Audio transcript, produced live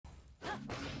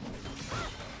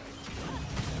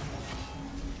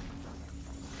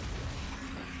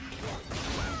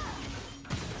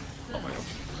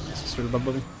It's really bad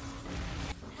buddy.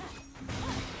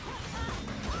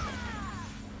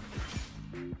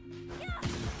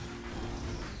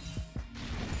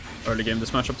 Early game,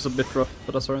 this matchup is a bit rough,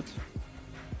 but that's alright.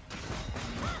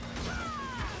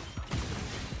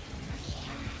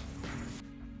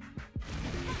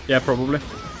 Yeah, probably.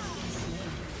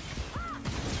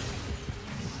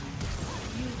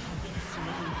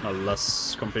 No,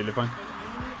 that's completely fine.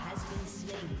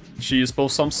 She used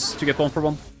both sums to get 1 for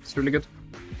 1. It's really good.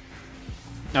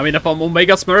 I mean, if I'm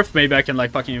Omega Smurf, maybe I can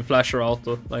like fucking flash her out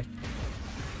or like.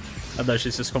 And then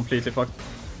she's just completely fucked.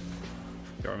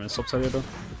 Jarvan stops here though.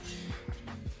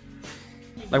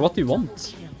 Like, what do you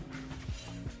want?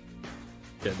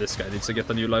 Yeah, this guy needs to get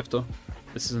a new life though.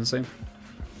 This is insane.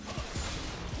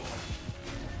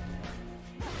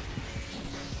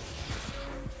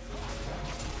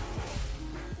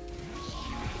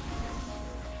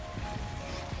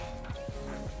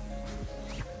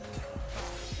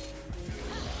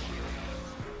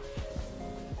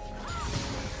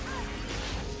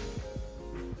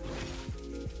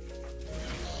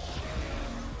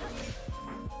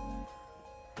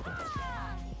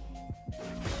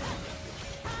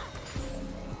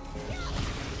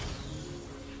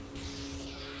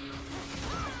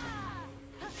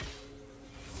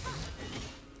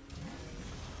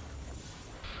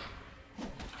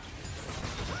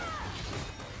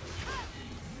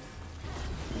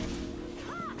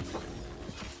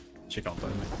 She can't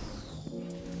find me.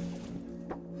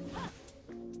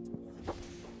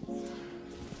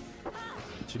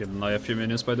 She can deny a few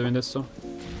minions by doing this, so.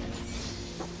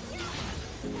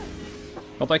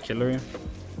 Can't I kill her here?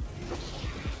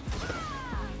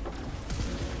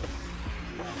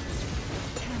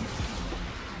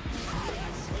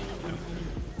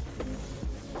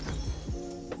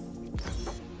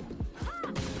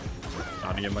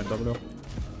 I didn't get my double up.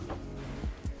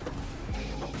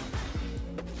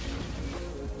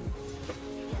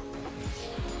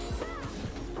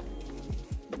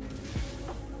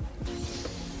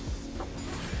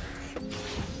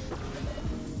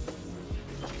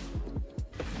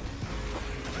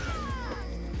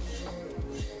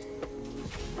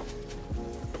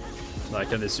 Like,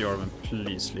 this Jarvan,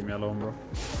 please leave me alone, bro.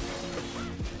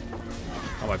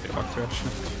 I might be fucked here,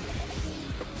 actually.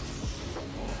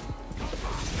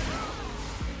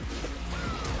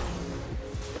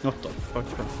 What the fuck,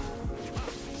 bro?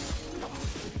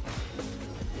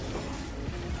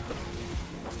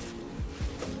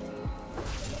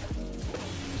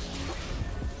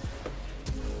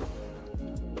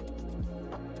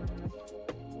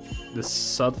 This is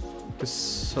sad,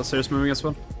 because Aqsept is moving as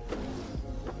well.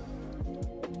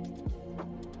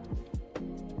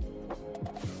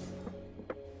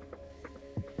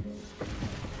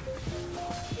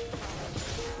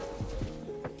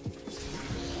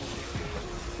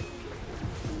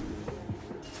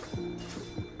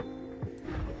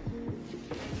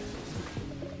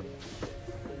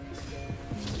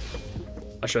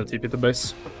 I should have TP'd the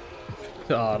base.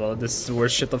 Ah, no, this is the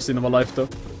worst shit I've seen in my life, though.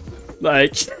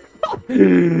 Like,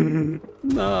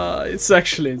 nah, it's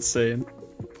actually insane.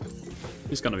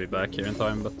 He's gonna be back here in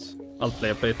time, but I'll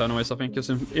play a plate anyways, I think, it's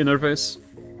in interface.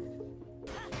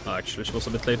 Oh, actually, she was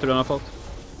a bit later than I thought.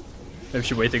 Maybe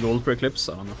she waited gold for Eclipse,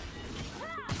 I don't know.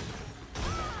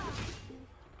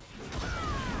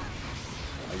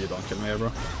 Oh, you don't kill me here,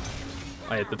 bro.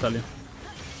 I hate to tell you.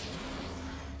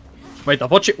 Wait, I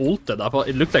thought she ulted. I thought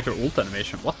it looked like her ult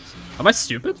animation. What? Am I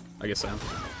stupid? I guess I am.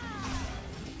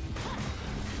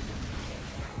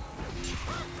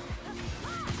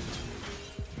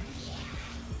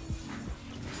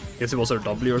 Guess it was her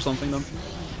W or something then.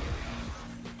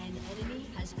 An enemy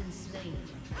has been slain.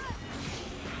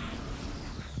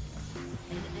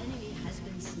 An enemy has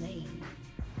been slain.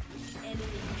 Enemy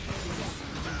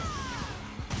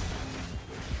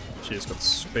She just got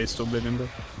space to oblivion, bro.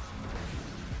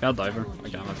 Yeah, diver. I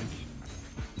can, I think.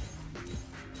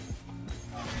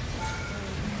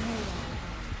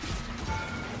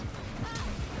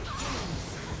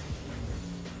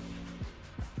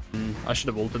 I should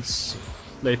have ulted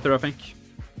later, I think.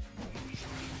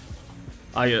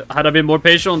 Had I been more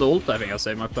patient on the ult, I think I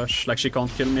saved my flash. Like, she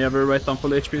can't kill me ever right down full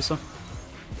HP, so.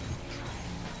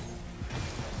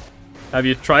 Have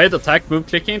you tried attack move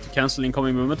clicking to cancel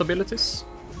incoming movement abilities?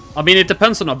 I mean, it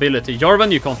depends on ability.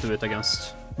 Jarvan you can't do it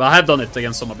against. But I have done it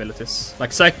against some abilities.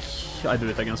 Like Sec, I do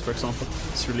it against, for example.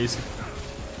 It's really easy.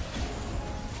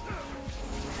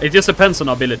 It just depends on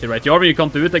ability, right? Jarvan you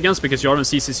can't do it against because Jarvan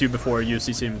CCs you before you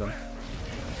CC him then.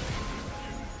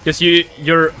 Because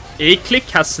your A click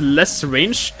has less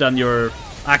range than your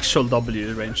actual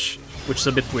W range, which is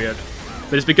a bit weird.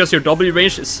 But it's because your W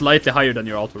range is slightly higher than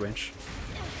your auto range.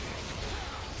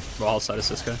 Well, outside is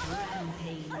this guy.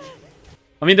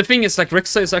 I mean, the thing is, like,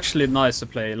 Rek'Sai is actually nice to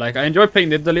play. Like, I enjoy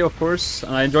playing Nidalee, of course,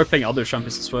 and I enjoy playing other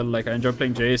champions as well. Like, I enjoy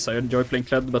playing Jace, I enjoy playing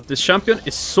Kled, but this champion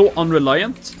is so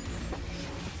unreliant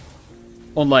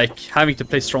on, like, having to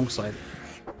play strong side.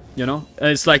 You know? And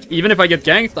it's like, even if I get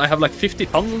ganked, I have, like, 50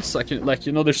 tunnels. I can, like,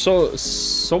 you know, there's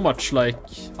so much, like,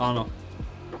 I don't know.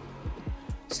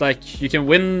 It's like, you can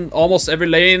win almost every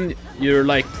lane. You're,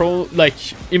 like,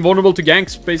 invulnerable to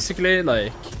ganks, basically.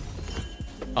 Like,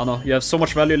 I don't know, you have so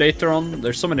much value later on.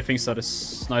 There's so many things that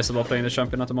is nice about playing the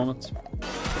champion at the moment.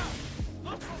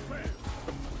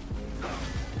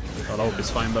 I hope it's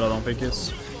fine, but I don't think he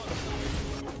is.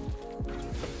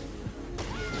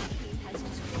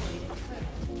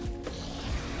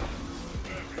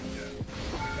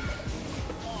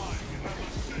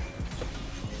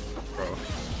 Bro.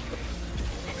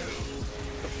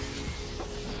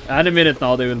 Any minute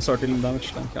now they will start dealing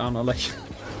damage. Like, I don't know, like...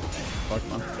 Fuck,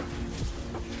 man.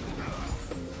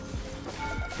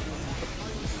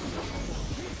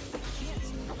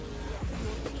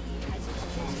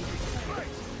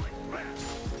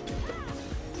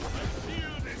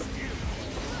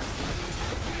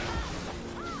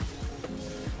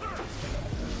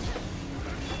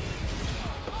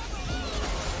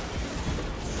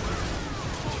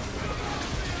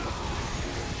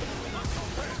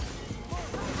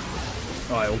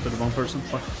 Oh, I ulted the wrong person.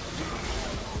 Fuck.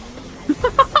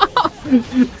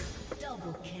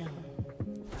 Double kill.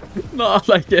 No,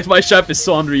 like, my champ is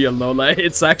so unreal, no, like,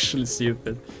 it's actually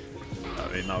stupid.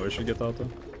 I mean, now we should get out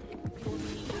of.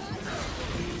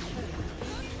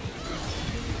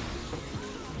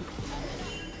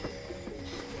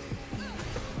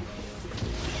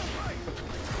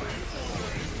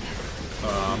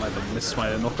 I might have missed my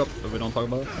knockup, but we don't talk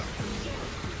about it.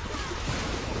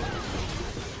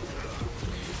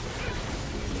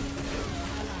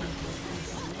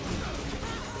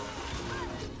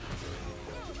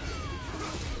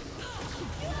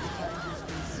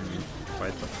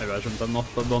 Wait, maybe I shouldn't have not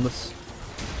have done this.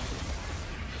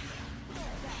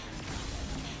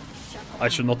 I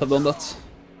should not have done that.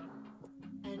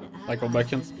 I go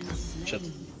back in. Shit.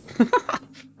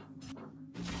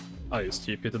 I use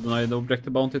TP to deny the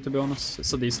objective bounty, to be honest.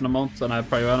 It's a decent amount, and I have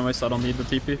prio anyway, so I don't need the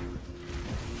TP.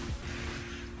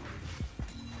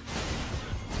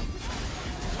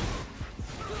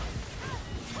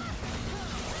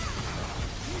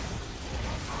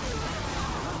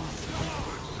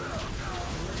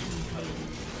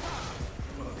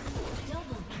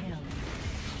 Double kill.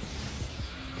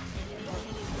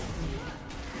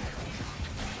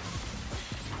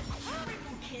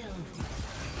 Triple kill.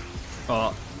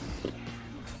 Oh.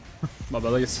 My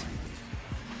bad, I guess.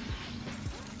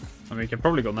 I mean, we can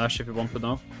probably go Nash if we want to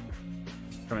now.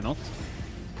 Can we not?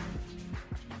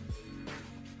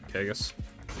 Okay, I guess.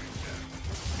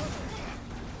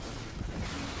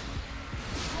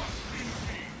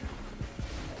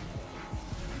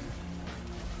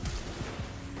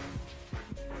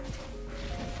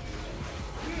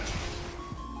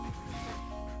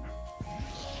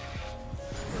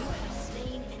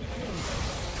 Slain an enemy.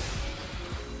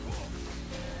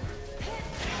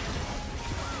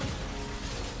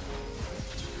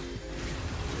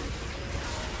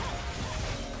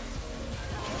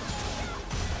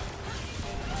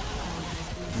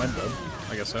 Am I dead?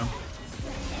 I guess I am.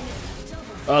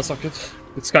 Ah, that's not good.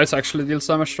 This guy's actually deals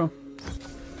damage though.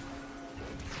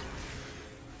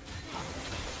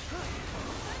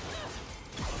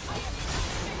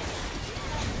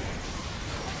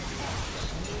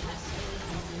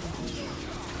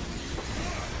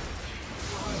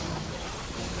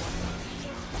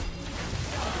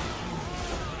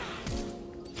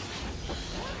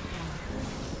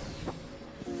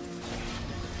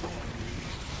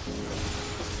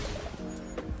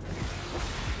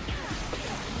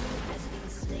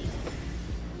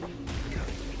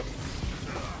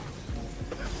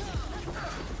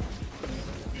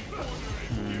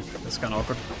 It's kind of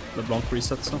awkward. The blank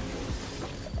resets so.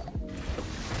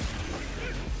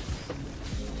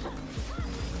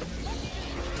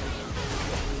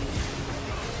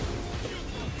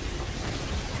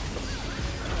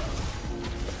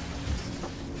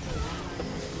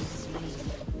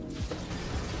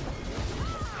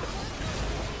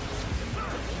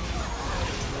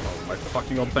 Oh my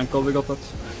fucking god, thank god we got that.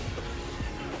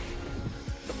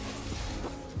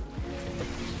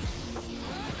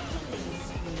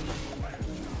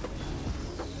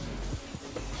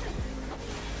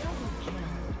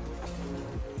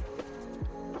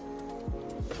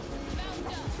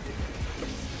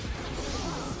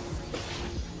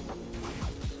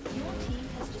 Your team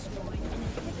has destroyed an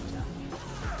inhibitor.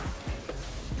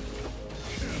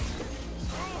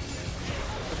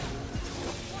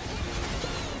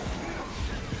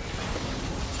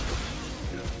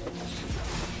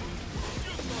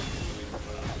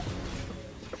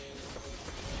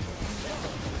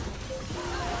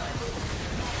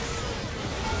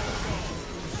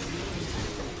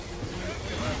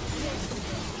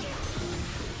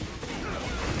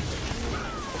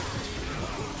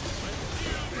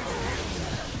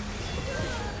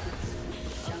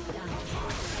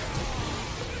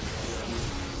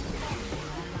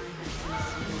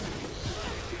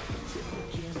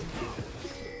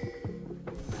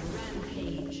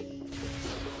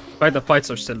 fact that fights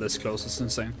are still this close is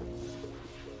insane.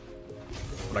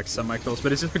 Like semi-close,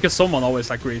 but it's just because someone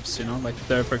always like creeps, you know? Like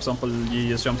there, for example, Yi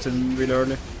just jumps in really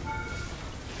early.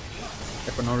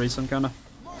 Like for no reason, kinda.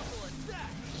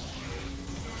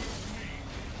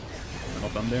 They're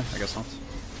not done there? I guess not.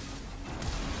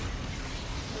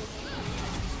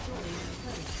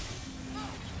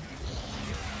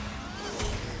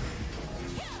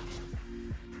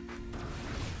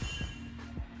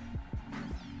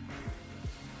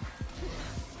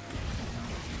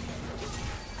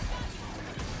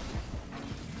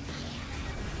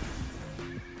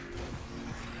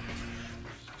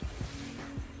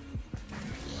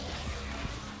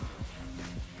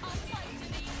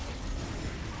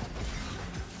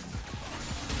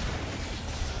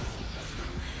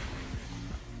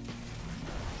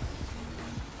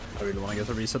 I really want to get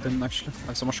a reset in, actually.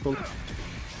 Like so much gold.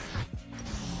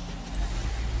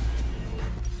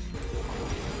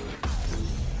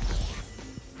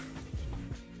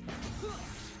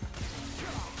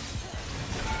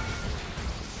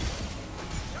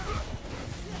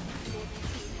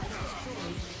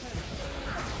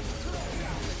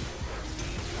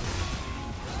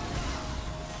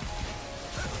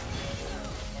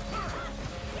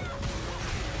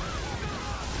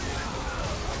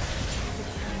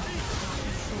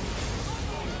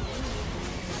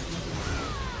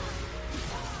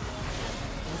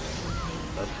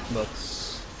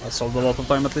 That's... I solved a lot of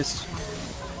time at least.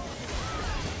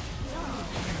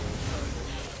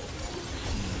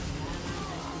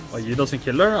 Oh, Yi doesn't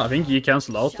kill her? I think Yi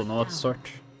cancelled out or no at the start.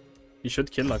 He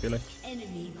should kill, I feel like.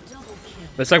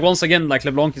 But it's like once again, like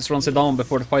LeBlanc just runs it down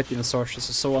before the fight even starts. This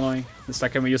is so annoying. It's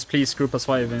like, can we just please group us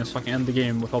 5 and just fucking end the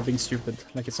game without being stupid?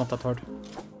 Like, it's not that hard.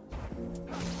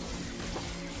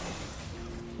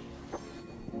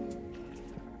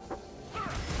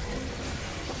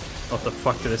 What the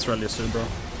fuck did this rally do, bro?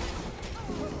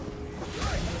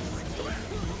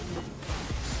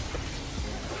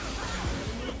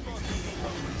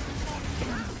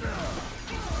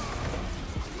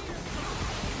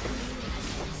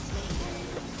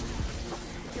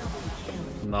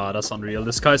 Nah, that's unreal.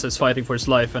 This Kai'Sa is fighting for his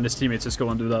life and his teammates just go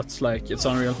and do that. Like, it's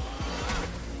unreal.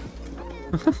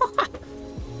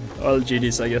 Well,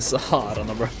 GDs, I guess. I don't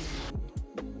know, bro.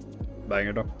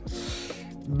 Banger, though.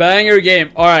 Banger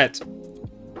game. Alright.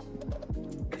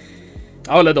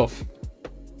 I'll let off.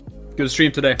 Good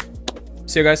stream today.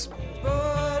 See you guys.